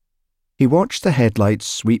He watched the headlights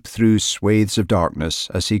sweep through swathes of darkness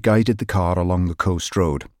as he guided the car along the coast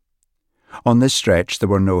road. On this stretch there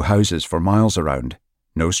were no houses for miles around,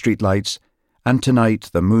 no street lights, and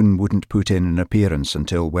tonight the moon wouldn't put in an appearance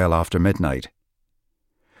until well after midnight.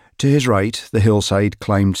 To his right, the hillside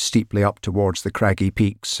climbed steeply up towards the craggy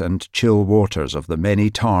peaks and chill waters of the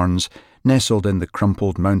many tarns nestled in the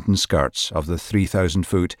crumpled mountain skirts of the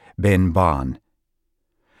 3,000-foot Ben Ban.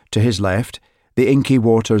 To his left, the inky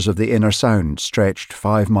waters of the inner sound stretched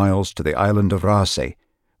 5 miles to the island of Raasay,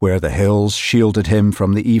 where the hills shielded him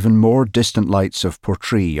from the even more distant lights of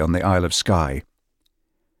Portree on the Isle of Skye.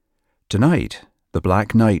 Tonight, the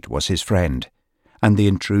black night was his friend, and the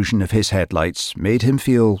intrusion of his headlights made him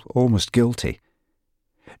feel almost guilty.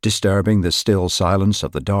 Disturbing the still silence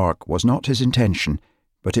of the dark was not his intention,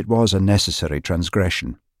 but it was a necessary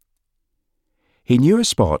transgression. He knew a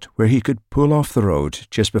spot where he could pull off the road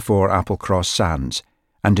just before Applecross Sands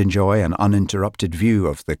and enjoy an uninterrupted view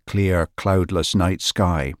of the clear, cloudless night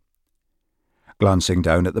sky. Glancing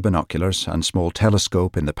down at the binoculars and small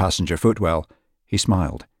telescope in the passenger footwell, he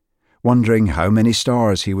smiled, wondering how many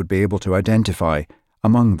stars he would be able to identify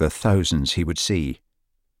among the thousands he would see.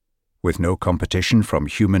 With no competition from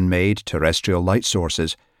human-made terrestrial light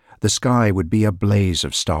sources, the sky would be a blaze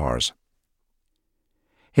of stars.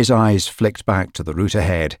 His eyes flicked back to the route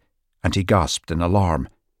ahead, and he gasped in alarm.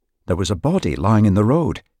 There was a body lying in the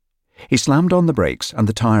road. He slammed on the brakes, and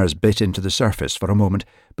the tyres bit into the surface for a moment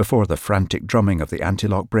before the frantic drumming of the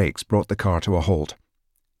anti-lock brakes brought the car to a halt.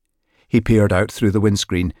 He peered out through the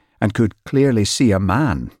windscreen and could clearly see a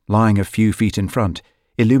man lying a few feet in front,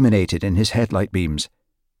 illuminated in his headlight beams.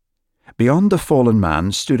 Beyond the fallen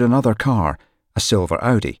man stood another car, a silver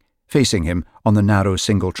Audi, facing him on the narrow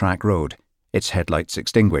single-track road, its headlights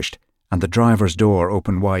extinguished, and the driver's door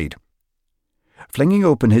open wide. Flinging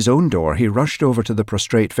open his own door, he rushed over to the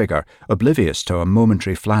prostrate figure, oblivious to a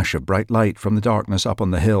momentary flash of bright light from the darkness up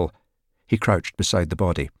on the hill. He crouched beside the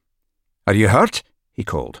body. "Are you hurt?" he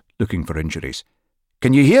called, looking for injuries.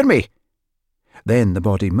 "Can you hear me?" Then the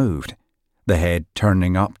body moved, the head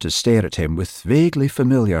turning up to stare at him with vaguely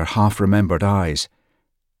familiar, half-remembered eyes.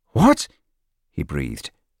 "What?" he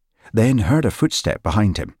breathed, then heard a footstep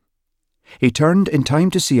behind him. He turned in time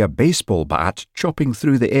to see a baseball bat chopping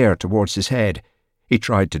through the air towards his head. He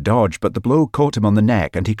tried to dodge, but the blow caught him on the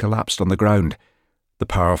neck and he collapsed on the ground. The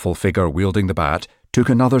powerful figure wielding the bat took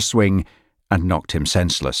another swing and knocked him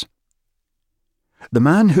senseless. The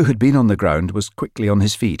man who had been on the ground was quickly on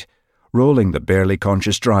his feet, rolling the barely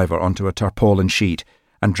conscious driver onto a tarpaulin sheet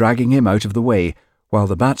and dragging him out of the way, while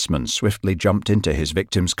the batsman swiftly jumped into his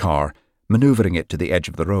victim's car, manoeuvring it to the edge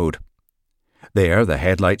of the road. There, the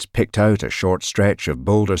headlights picked out a short stretch of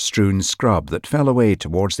boulder-strewn scrub that fell away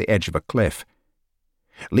towards the edge of a cliff.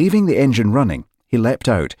 Leaving the engine running, he leapt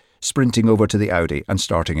out, sprinting over to the Audi and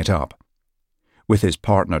starting it up. With his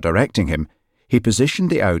partner directing him, he positioned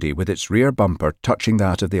the Audi with its rear bumper touching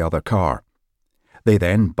that of the other car. They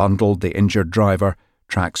then bundled the injured driver,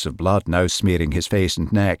 tracks of blood now smearing his face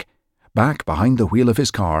and neck, back behind the wheel of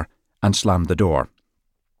his car and slammed the door.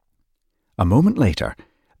 A moment later,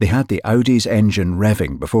 they had the Audi's engine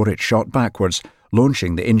revving before it shot backwards,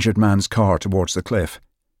 launching the injured man's car towards the cliff.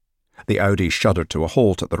 The Audi shuddered to a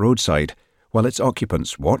halt at the roadside, while its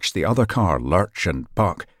occupants watched the other car lurch and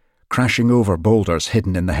buck, crashing over boulders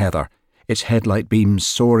hidden in the heather, its headlight beams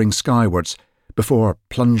soaring skywards, before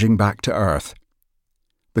plunging back to earth.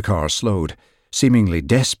 The car slowed, seemingly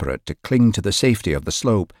desperate to cling to the safety of the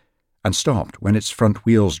slope, and stopped when its front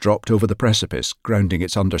wheels dropped over the precipice, grounding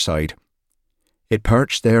its underside. It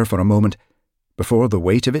perched there for a moment, before the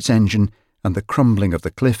weight of its engine and the crumbling of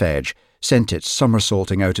the cliff edge sent it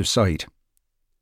somersaulting out of sight.